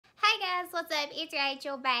guys, what's up? It's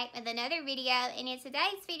Rachel back with another video, and in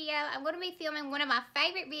today's video I'm going to be filming one of my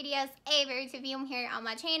favorite videos ever to film here on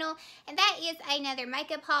my channel, and that is another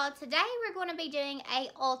makeup haul. Today we're going to be doing a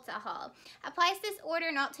Ulta haul. I placed this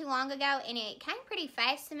order not too long ago and it came pretty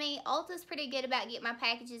fast to me. Ulta's pretty good about getting my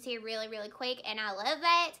packages here really quick, and I love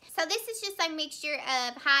that. So this is just a mixture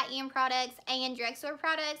of high-end products and drugstore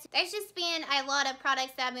products. There's just been a lot of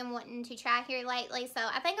products that I've been wanting to try here lately, so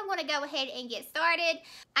I think I'm going to go ahead and get started.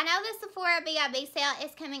 I know the Sephora BIB sale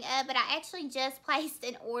is coming up, but I actually just placed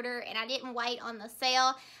an order and I didn't wait on the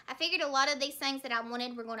sale. I figured a lot of these things that I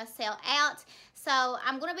wanted were going to sell out, so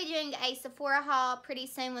I'm going to be doing a Sephora haul pretty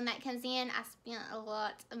soon when that comes in. I spent a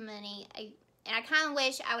lot of money, and I kind of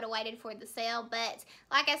wish I would have waited for the sale, but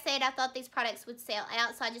like I said, I thought these products would sell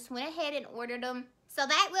out, so I just went ahead and ordered them. So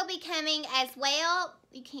that will be coming as well.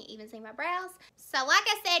 You can't even see my brows. So like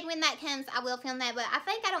I said, when that comes, I will film that, but I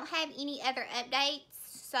think I don't have any other updates,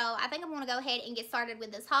 so I think I'm going to go ahead and get started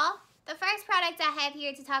with this haul. The first product I have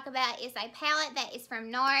here to talk about is a palette that is from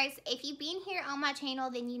NARS. If you've been here on my channel,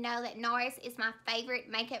 then you know that NARS is my favorite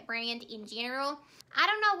makeup brand in general. I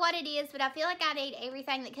don't know what it is, but I feel like I need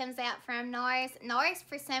everything that comes out from NARS. NARS,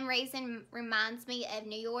 for some reason, reminds me of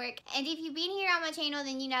New York. And if you've been here on my channel,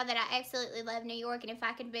 then you know that I absolutely love New York. And if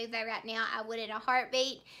I could move there right now, I would in a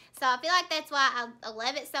heartbeat. So I feel like that's why I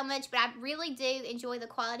love it so much. But I really do enjoy the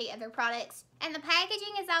quality of their products. And the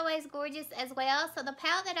packaging is always gorgeous as well. So the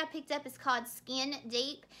palette that I picked up is called Skin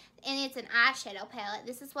Deep, and it's an eyeshadow palette.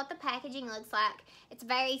 This is what the packaging looks like. It's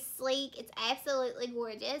very sleek. It's absolutely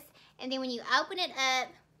gorgeous. And then when you open it up,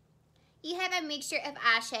 you have a mixture of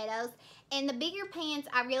eyeshadows. And the bigger pans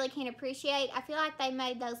I really can appreciate. I feel like they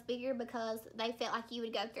made those bigger because they felt like you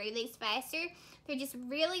would go through these faster. They're just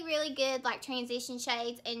really good, like transition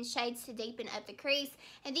shades and shades to deepen up the crease.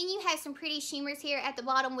 And then you have some pretty shimmers here at the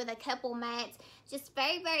bottom with a couple mattes. Just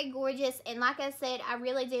very gorgeous. And like I said, I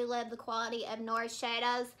really do love the quality of NARS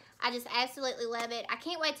shadows. I just absolutely love it. I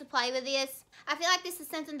can't wait to play with this. I feel like this is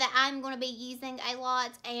something that I'm going to be using a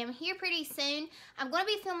lot. And here pretty soon, I'm going to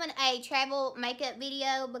be filming a travel makeup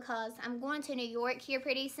video because I'm going to New York here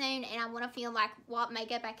pretty soon, and I want to feel like what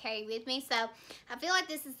makeup I carry with me. So I feel like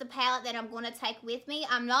this is the palette that I'm going to take with me.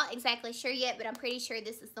 I'm not exactly sure yet, but I'm pretty sure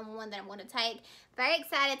this is the one that I'm going to take. Very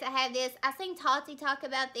excited to have this. I seen Tati talk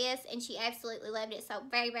about this, and she absolutely loved it, so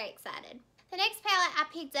very excited. The next palette I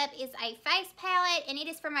picked up is a face palette, and it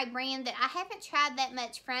is from a brand that I haven't tried that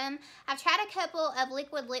much from. I've tried a couple of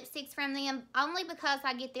liquid lipsticks from them, only because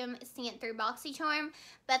I get them sent through BoxyCharm.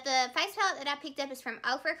 But the face palette that I picked up is from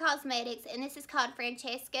Ofra Cosmetics, and this is called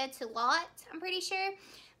Francesca to Lot, I'm pretty sure.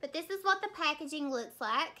 But this is what the packaging looks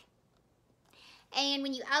like. And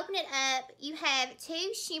when you open it up, you have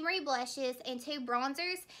two shimmery blushes and two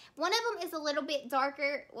bronzers. One of them is a little bit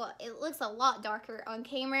darker. Well, it looks a lot darker on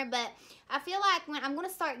camera, but I feel like when I'm going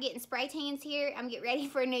to start getting spray tans here, I'm getting ready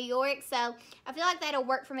for New York. So I feel like that'll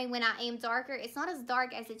work for me when I am darker. It's not as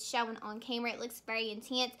dark as it's showing on camera. It looks very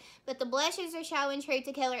intense, but the blushes are showing true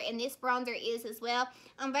to color, and this bronzer is as well.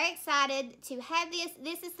 I'm very excited to have this.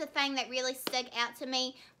 This is the thing that really stuck out to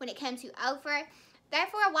me when it comes to Ofra. There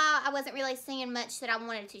for a while, I wasn't really seeing much that I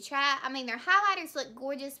wanted to try. I mean, their highlighters look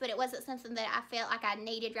gorgeous, but it wasn't something that I felt like I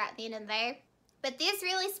needed right then and there. But this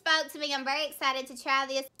really spoke to me. I'm very excited to try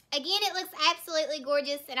this. Again, it looks absolutely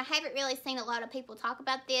gorgeous, and I haven't really seen a lot of people talk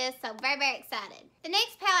about this, so very excited. The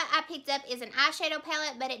next palette I picked up is an eyeshadow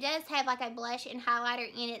palette, but it does have like a blush and highlighter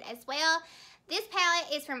in it as well. This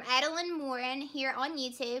palette is from Adeline Morin here on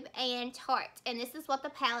YouTube and Tarte, and this is what the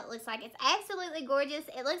palette looks like. It's absolutely gorgeous.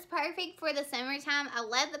 It looks perfect for the summertime. I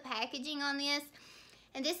love the packaging on this,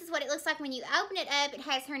 and this is what it looks like when you open it up. It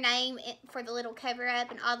has her name for the little cover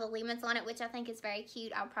up and all the lemons on it, which I think is very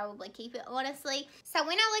cute. I'll probably keep it, honestly. So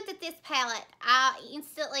when I looked at this palette, I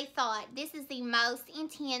instantly thought this is the most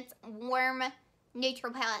intense, warm,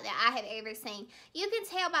 neutral palette that I have ever seen. You can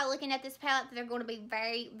tell by looking at this palette that they're going to be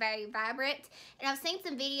very vibrant, and I've seen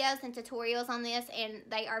some videos and tutorials on this, and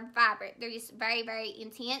they are vibrant. They're just very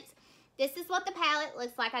intense. This is what the palette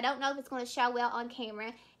looks like. I don't know if it's going to show well on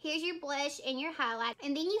camera. Here's your blush and your highlight,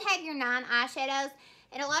 and then you have your 9 eyeshadows.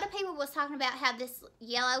 And a lot of people was talking about how this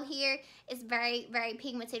yellow here is very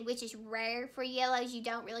pigmented, which is rare for yellows. You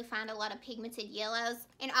don't really find a lot of pigmented yellows.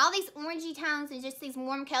 And all these orangey tones and just these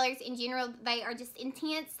warm colors in general, they are just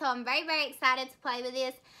intense. So I'm very excited to play with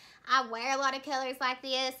this. I wear a lot of colors like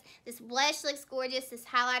this. This blush looks gorgeous. This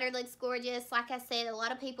highlighter looks gorgeous. Like I said, a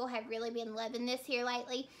lot of people have really been loving this here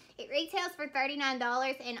lately. It retails for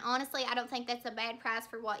 $39, and honestly, I don't think that's a bad price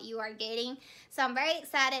for what you are getting. So I'm very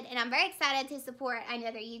excited, and I'm very excited to support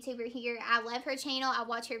another YouTuber here. I love her channel. I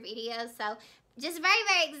watch her videos, so Just very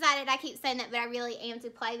excited. I keep saying that, but I really am to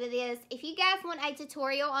play with this. If you guys want a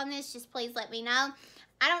tutorial on this, just please let me know.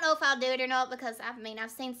 I don't know if I'll do it or not because, I mean, I've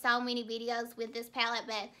seen so many videos with this palette,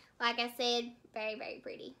 but like I said, very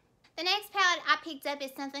pretty. The next palette I picked up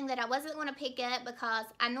is something that I wasn't going to pick up because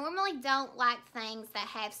I normally don't like things that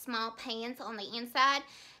have small pans on the inside,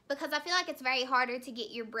 because I feel like it's very harder to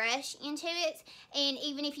get your brush into it. And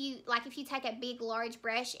even if you take a big large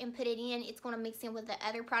brush and put it in, it's going to mix in with the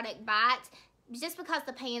other product by it, just because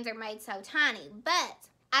the pans are made so tiny. But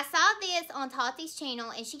I saw this on Tati's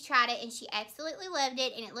channel and she tried it and she absolutely loved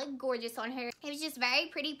it and it looked gorgeous on her. It was just very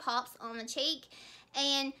pretty pops on the cheek.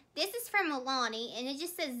 And this is from Milani and it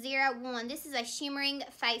just says 01. This is a shimmering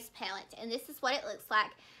face palette and this is what it looks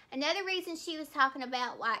like. Another reason she was talking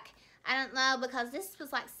about, like, I don't know, because this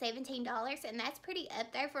was like $17 and that's pretty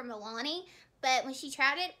up there for Milani. But when she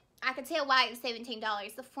tried it, I could tell why it was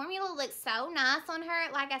 $17. The formula looks so nice on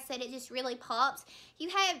her. Like I said, it just really pops.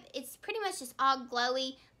 It's pretty much just all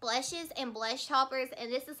glowy blushes and blush toppers,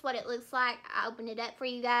 and this is what it looks like. I opened it up for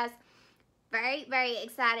you guys. Very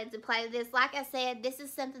excited to play with this. Like I said, this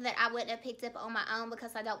is something that I wouldn't have picked up on my own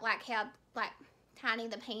because I don't like how, tiny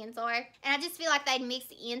the pans are, and I just feel like they'd mix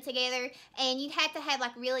in together, and you'd have to have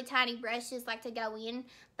like really tiny brushes like to go in.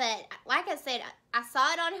 But like I said, I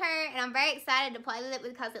saw it on her and I'm very excited to play with it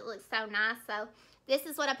because it looks so nice. So this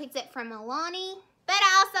is what I picked up from Milani. But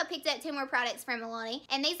I also picked up 2 more products from Milani,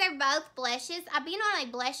 and these are both blushes. I've been on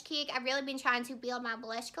a blush kick. I've really been trying to build my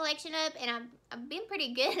blush collection up, and I've been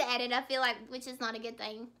pretty good at it, I feel like, which is not a good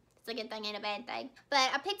thing. It's a good thing and a bad thing.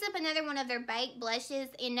 But I picked up another one of their baked blushes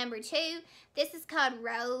in number 2. This is called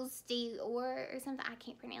Rose Dior or something. I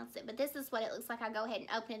can't pronounce it, but this is what it looks like. I'll go ahead and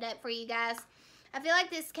open it up for you guys. I feel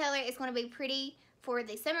like this color is going to be pretty for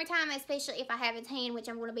the summertime, especially if I have a tan, which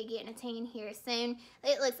I'm going to be getting a tan here soon.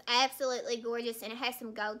 It looks absolutely gorgeous and it has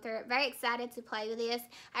some gold through it. Very excited to play with this.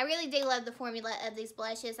 I really do love the formula of these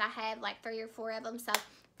blushes. I have like 3 or 4 of them, so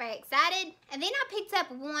very excited. And then I picked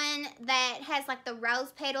up one that has like the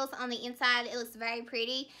rose petals on the inside. It looks very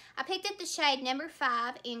pretty. I picked up the shade number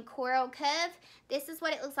 5 in Coral Cove. This is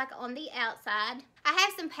what it looks like on the outside. I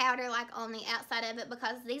have some powder like on the outside of it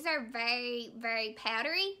because these are very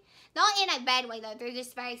powdery. Not in a bad way though. They're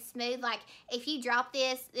just very smooth. Like if you drop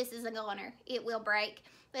this is a goner. It will break.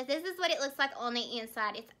 But this is what it looks like on the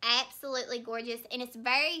inside. It's absolutely gorgeous and it's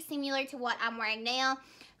very similar to what I'm wearing now.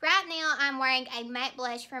 Right now, I'm wearing a matte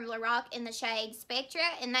blush from Lorac in the shade Spectra,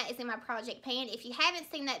 and that is in my project pan. If you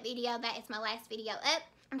haven't seen that video, that is my last video up.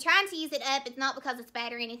 I'm trying to use it up. It's not because it's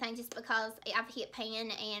bad or anything, just because I've hit pan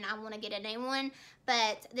and I want to get a new one.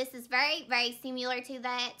 But this is very similar to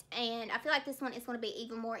that, and I feel like this one is going to be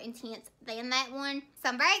even more intense than that one. So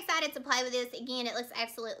I'm very excited to play with this. Again, it looks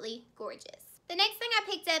absolutely gorgeous. The next thing I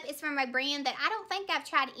picked up is from a brand that I don't think I've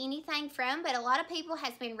tried anything from, but a lot of people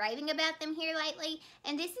has been raving about them here lately.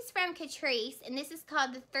 And this is from Catrice, and this is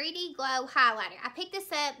called the 3D Glow Highlighter. I picked this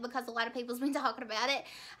up because a lot of people's been talking about it.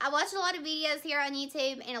 I watched a lot of videos here on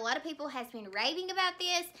YouTube, and a lot of people has been raving about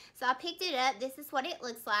this. So I picked it up. This is what it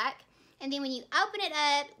looks like. And then when you open it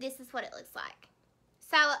up, this is what it looks like.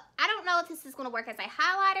 So, I don't know if this is going to work as a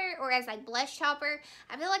highlighter or as a blush topper.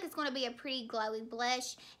 I feel like it's going to be a pretty glowy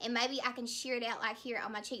blush. And maybe I can sheer it out like here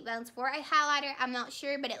on my cheekbones for a highlighter. I'm not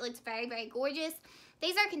sure, but it looks very gorgeous.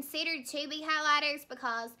 These are considered to be highlighters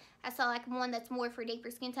because I saw like one that's more for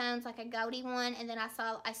deeper skin tones, like a goldy one. And then I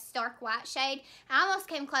saw a stark white shade. I almost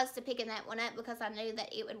came close to picking that one up because I knew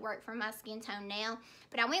that it would work for my skin tone now.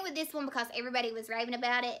 But I went with this one because everybody was raving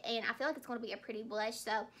about it. And I feel like it's going to be a pretty blush.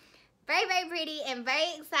 So, very pretty and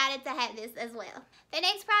very excited to have this as well. The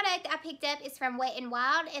next product I picked up is from Wet n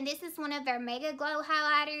Wild, and this is one of their Mega Glow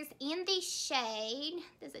highlighters in the shade,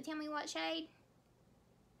 does it tell me what shade?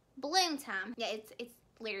 Bloom Time. Yeah, it's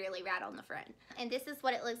literally right on the front. And this is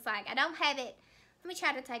what it looks like. I don't have it. Let me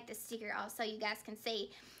try to take the sticker off so you guys can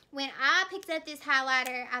see. When I picked up this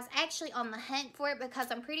highlighter, I was actually on the hunt for it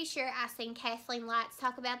because I'm pretty sure I've seen Kathleen Lights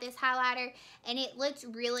talk about this highlighter, and it looks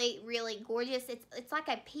really gorgeous. It's like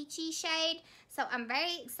a peachy shade, so I'm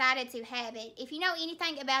very excited to have it. If you know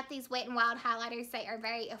anything about these Wet n Wild highlighters, they are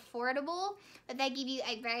very affordable, but they give you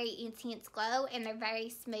a very intense glow, and they're very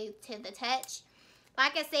smooth to the touch.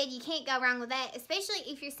 Like I said, you can't go wrong with that, especially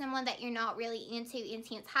if you're someone that you're not really into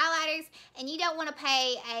intense highlighters, and you don't want to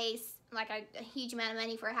pay a huge amount of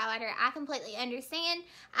money for a highlighter. I completely understand.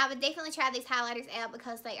 I would definitely try these highlighters out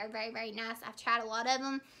because they are very nice. I've tried a lot of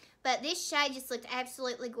them, but this shade just looked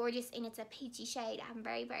absolutely gorgeous, and it's a peachy shade. I'm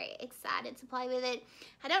very excited to play with it.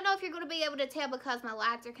 I don't know if you're going to be able to tell because my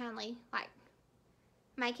lights are kind of like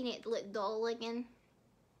making it look dull looking.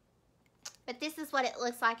 But this is what it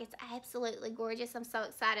looks like. It's absolutely gorgeous. I'm so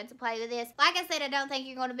excited to play with this. Like I said, I don't think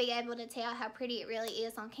you're going to be able to tell how pretty it really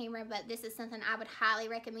is on camera, but this is something I would highly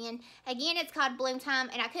recommend. Again, it's called Bloom Time,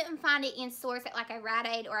 and I couldn't find it in stores at like a Rite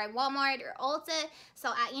Aid or a Walmart or Ulta, so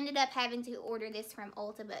I ended up having to order this from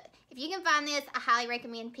Ulta. But if you can find this, I highly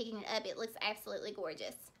recommend picking it up. It looks absolutely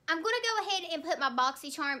gorgeous. I'm going to go ahead and put my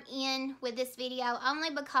BoxyCharm in with this video only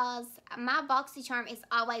because my BoxyCharm is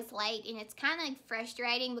always late, and it's kind of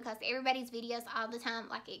frustrating because everybody's videos all the time,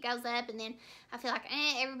 like it goes up and then I feel like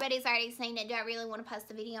everybody's already seen it. Do I really want to post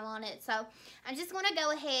a video on it? So I'm just going to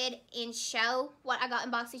go ahead and show what I got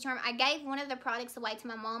in BoxyCharm. I gave one of the products away to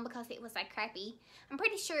my mom because it was like crappy. I'm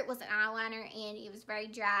pretty sure it was an eyeliner and it was very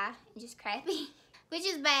dry and just crappy. Which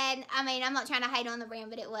is bad. I mean, I'm not trying to hate on the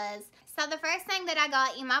brand, but it was. So the first thing that I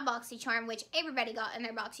got in my BoxyCharm, which everybody got in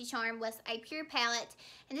their BoxyCharm, was a pure palette.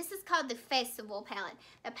 And this is called the Festival palette.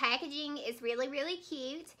 The packaging is really, really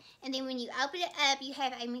cute. And then when you open it up, you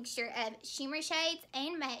have a mixture of shimmer shades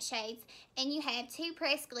and matte shades. And you have 2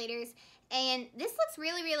 pressed glitters. And this looks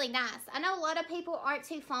really, really nice. I know a lot of people aren't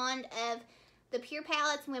too fond of the pure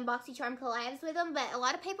palettes when BoxyCharm collabs with them, but a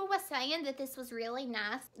lot of people were saying that this was really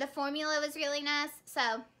nice. The formula was really nice, so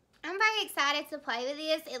I'm very excited to play with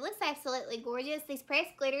this. It looks absolutely gorgeous. These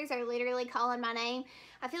pressed glitters are literally calling my name.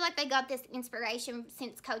 I feel like they got this inspiration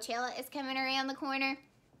since Coachella is coming around the corner,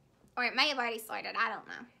 or it may have already started, I don't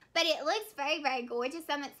know. But it looks very, very gorgeous.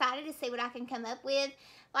 I'm excited to see what I can come up with.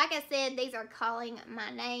 Like I said, these are calling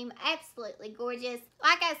my name. Absolutely gorgeous.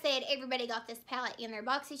 Like I said, everybody got this palette in their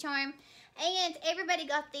BoxyCharm. And everybody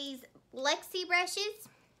got these Lexi brushes,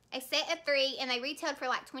 a set of 3, and they retailed for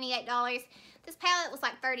like $28. This palette was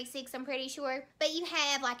like $36, I'm pretty sure. But you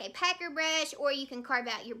have like a packer brush, or you can carve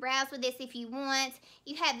out your brows with this if you want.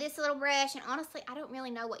 You have this little brush, and honestly, I don't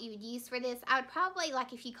really know what you would use for this. I would probably,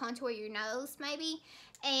 like, if you contour your nose, maybe.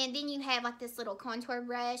 And then you have like this little contour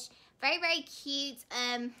brush. Very, very cute.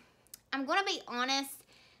 I'm going to be honest.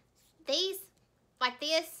 These, like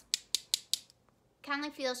this, kind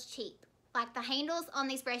of feels cheap. Like the handles on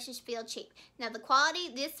these brushes feel cheap. Now the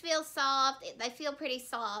quality, this feels soft. They feel pretty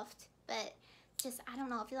soft, but just, I don't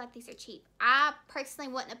know. I feel like these are cheap. I personally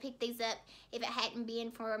wouldn't have picked these up if it hadn't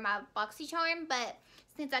been for my BoxyCharm, but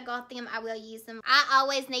since I got them, I will use them. I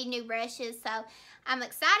always need new brushes, so I'm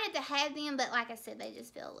excited to have them, but like I said, they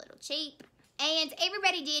just feel a little cheap. And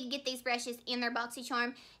everybody did get these brushes in their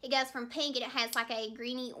BoxyCharm. It goes from pink, and it has like a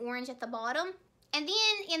greeny orange at the bottom. And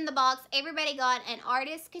then in the box, everybody got an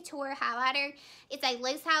Artist Couture highlighter. It's a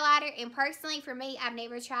loose highlighter, and personally for me, I've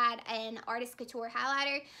never tried an Artist Couture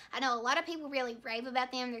highlighter. I know a lot of people really rave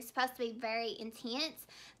about them. They're supposed to be very intense.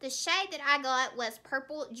 The shade that I got was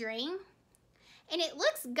Purple Dream. And it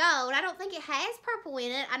looks gold. I don't think it has purple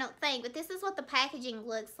in it, I don't think. But this is what the packaging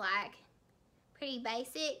looks like. Pretty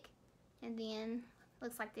basic. And then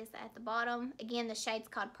looks like this at the bottom. Again, the shade's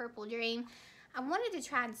called Purple Dream. I wanted to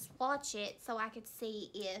try and swatch it so I could see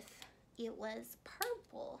if it was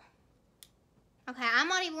purple. Okay, I'm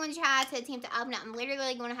not even going to try to attempt to open it. I'm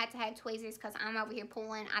literally going to have tweezers because I'm over here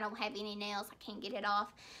pulling. I don't have any nails. I can't get it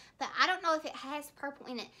off. But I don't know if it has purple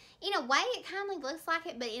in it. In a way, it kind of looks like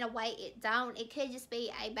it, but in a way, it don't. It could just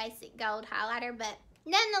be a basic gold highlighter, but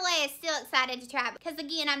nonetheless, still excited to try it because,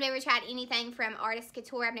 again, I've never tried anything from Artist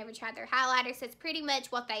Couture. I've never tried their highlighter, so it's pretty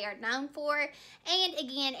much what they are known for. And,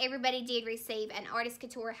 again, everybody did receive an Artist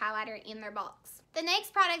Couture highlighter in their box. The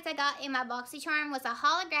next product I got in my BoxyCharm was a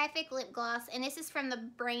holographic lip gloss, and this is from the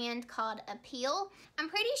brand called Appeal. I'm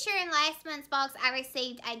pretty sure in last month's box I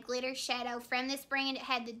received a glitter shadow from this brand. It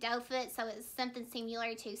had the doe foot, so it was something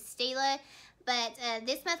similar to Stila. But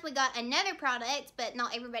this month we got another product, but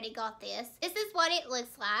not everybody got this. This is what it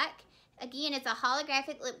looks like. Again, it's a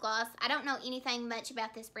holographic lip gloss. I don't know anything much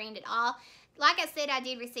about this brand at all. Like I said, I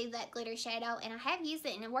did receive that glitter shadow, and I have used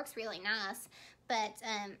it, and it works really nice. But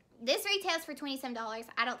this retails for $27.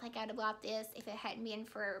 I don't think I would have bought this if it hadn't been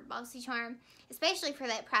for BoxyCharm, especially for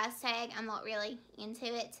that price tag. I'm not really into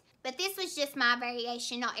it. But this was just my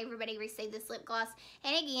variation. Not everybody received this lip gloss.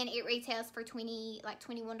 And again, it retails for $21.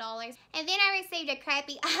 And then I received a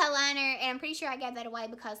crappy eyeliner, and I'm pretty sure I gave that away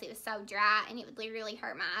because it was so dry and it would literally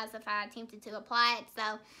hurt my eyes if I attempted to apply it.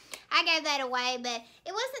 So I gave that away, but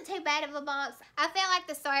it wasn't too bad of a box. I felt like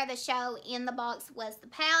the star of the show in the box was the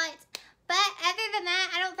palette. But other than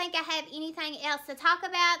that, I don't think I have anything else to talk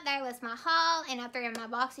about. There was my haul, and I threw in my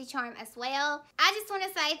BoxyCharm as well. I just want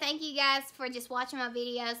to say thank you guys for just watching my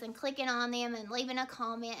videos and clicking on them and leaving a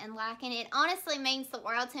comment and liking it. Honestly means the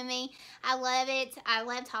world to me. I love it. I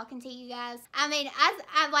love talking to you guys. I mean,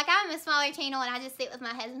 I'm a smaller channel, and I just sit with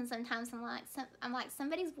my husband sometimes. I'm like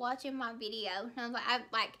somebody's watching my video, and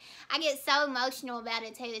I get so emotional about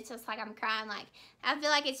it too. It's just like I'm crying. Like, I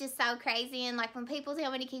feel like it's just so crazy, and like when people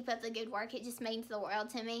tell me to keep up the good work, it just means the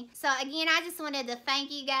world to me. So again, I just wanted to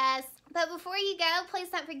thank you guys. But before you go, please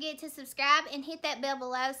don't forget to subscribe and hit that bell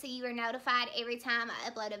below so you are notified every time I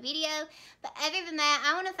upload a video. But other than that,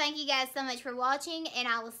 I want to thank you guys so much for watching, and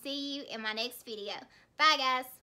I will see you in my next video. Bye guys.